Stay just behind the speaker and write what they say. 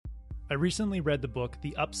I recently read the book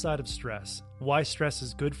The Upside of Stress: Why Stress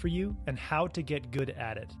is Good for You and How to Get Good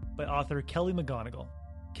at It by author Kelly McGonigal.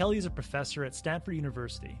 Kelly is a professor at Stanford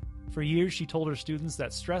University. For years, she told her students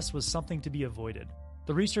that stress was something to be avoided.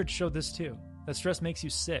 The research showed this too, that stress makes you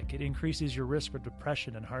sick. It increases your risk for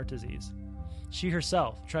depression and heart disease. She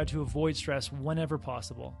herself tried to avoid stress whenever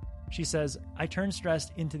possible. She says, "I turned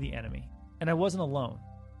stress into the enemy, and I wasn't alone.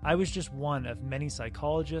 I was just one of many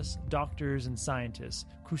psychologists, doctors, and scientists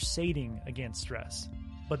crusading against stress."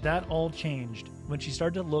 But that all changed when she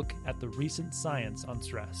started to look at the recent science on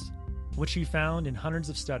stress. What she found in hundreds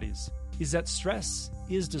of studies is that stress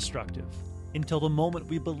is destructive until the moment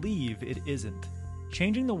we believe it isn't.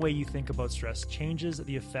 Changing the way you think about stress changes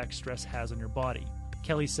the effect stress has on your body.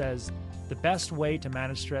 Kelly says, the best way to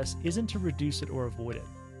manage stress isn't to reduce it or avoid it,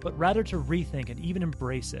 but rather to rethink and even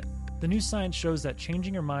embrace it. The new science shows that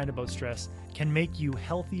changing your mind about stress can make you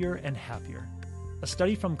healthier and happier. A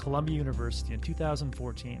study from Columbia University in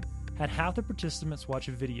 2014 had half the participants watch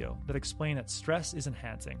a video that explained that stress is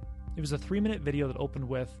enhancing. It was a 3-minute video that opened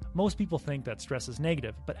with, "Most people think that stress is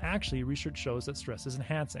negative, but actually research shows that stress is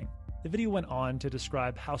enhancing." The video went on to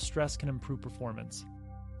describe how stress can improve performance.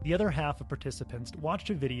 The other half of participants watched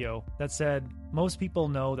a video that said, "Most people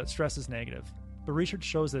know that stress is negative, but research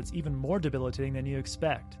shows that it's even more debilitating than you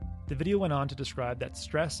expect." The video went on to describe that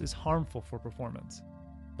stress is harmful for performance.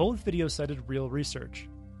 Both videos cited real research,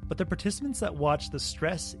 but the participants that watched the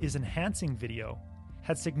stress is enhancing video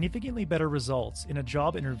had significantly better results in a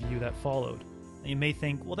job interview that followed. And you may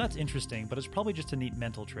think, well, that's interesting, but it's probably just a neat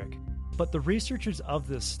mental trick. But the researchers of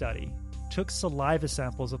this study took saliva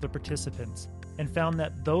samples of the participants and found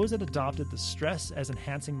that those that adopted the stress as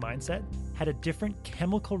enhancing mindset had a different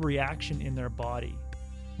chemical reaction in their body.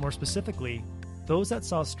 More specifically, those that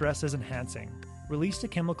saw stress as enhancing released a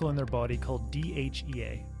chemical in their body called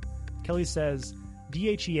DHEA. Kelly says,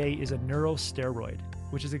 DHEA is a neurosteroid,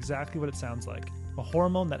 which is exactly what it sounds like, a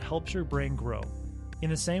hormone that helps your brain grow. In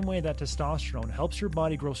the same way that testosterone helps your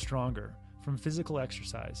body grow stronger from physical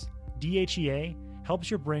exercise, DHEA helps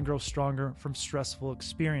your brain grow stronger from stressful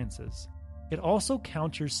experiences. It also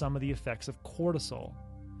counters some of the effects of cortisol.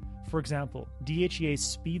 For example, DHEA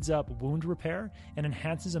speeds up wound repair and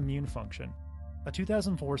enhances immune function. A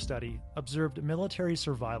 2004 study observed military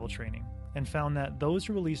survival training and found that those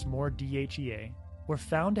who released more DHEA were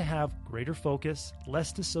found to have greater focus,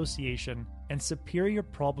 less dissociation, and superior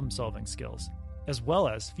problem-solving skills, as well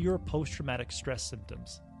as fewer post-traumatic stress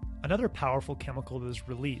symptoms. Another powerful chemical that is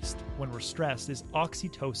released when we're stressed is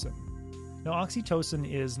oxytocin. Now,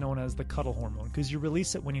 oxytocin is known as the cuddle hormone because you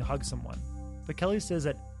release it when you hug someone. But Kelly says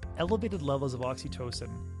that elevated levels of oxytocin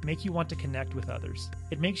make you want to connect with others.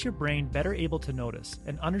 It makes your brain better able to notice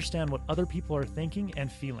and understand what other people are thinking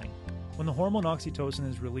and feeling. When the hormone oxytocin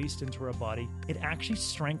is released into our body, it actually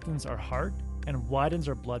strengthens our heart and widens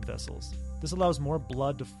our blood vessels. This allows more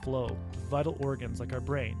blood to flow to vital organs like our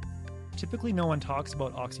brain. Typically, no one talks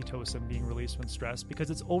about oxytocin being released when stressed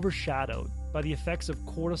because it's overshadowed by the effects of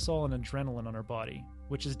cortisol and adrenaline on our body,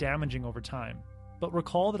 which is damaging over time. But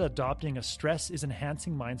recall that adopting a stress is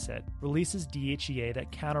enhancing mindset releases DHEA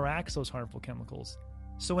that counteracts those harmful chemicals.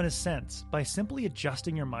 So in a sense, by simply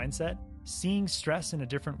adjusting your mindset, seeing stress in a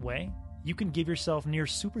different way, you can give yourself near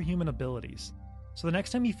superhuman abilities. So the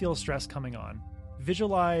next time you feel stress coming on,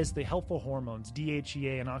 visualize the helpful hormones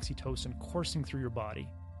DHEA and oxytocin coursing through your body.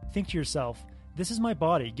 Think to yourself, this is my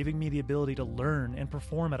body giving me the ability to learn and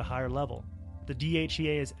perform at a higher level. The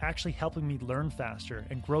DHEA is actually helping me learn faster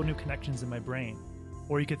and grow new connections in my brain.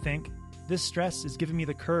 Or you could think, this stress is giving me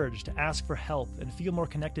the courage to ask for help and feel more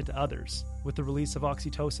connected to others with the release of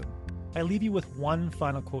oxytocin. I leave you with one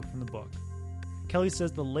final quote from the book. Kelly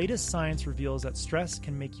says the latest science reveals that stress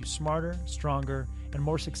can make you smarter, stronger, and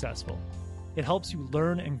more successful. It helps you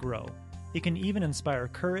learn and grow. It can even inspire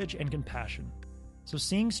courage and compassion. So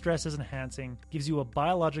seeing stress as enhancing gives you a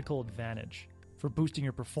biological advantage for boosting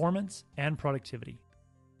your performance and productivity.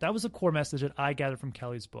 That was a core message that I gathered from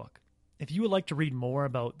Kelly's book. If you would like to read more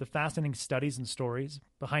about the fascinating studies and stories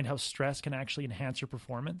behind how stress can actually enhance your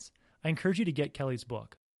performance, I encourage you to get Kelly's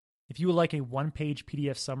book. If you would like a one-page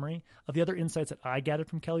PDF summary of the other insights that I gathered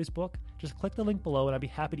from Kelly's book, just click the link below and I'd be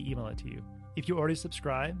happy to email it to you. If you already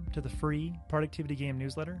subscribe to the free Productivity Game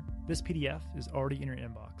newsletter, this PDF is already in your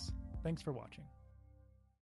inbox. Thanks for watching.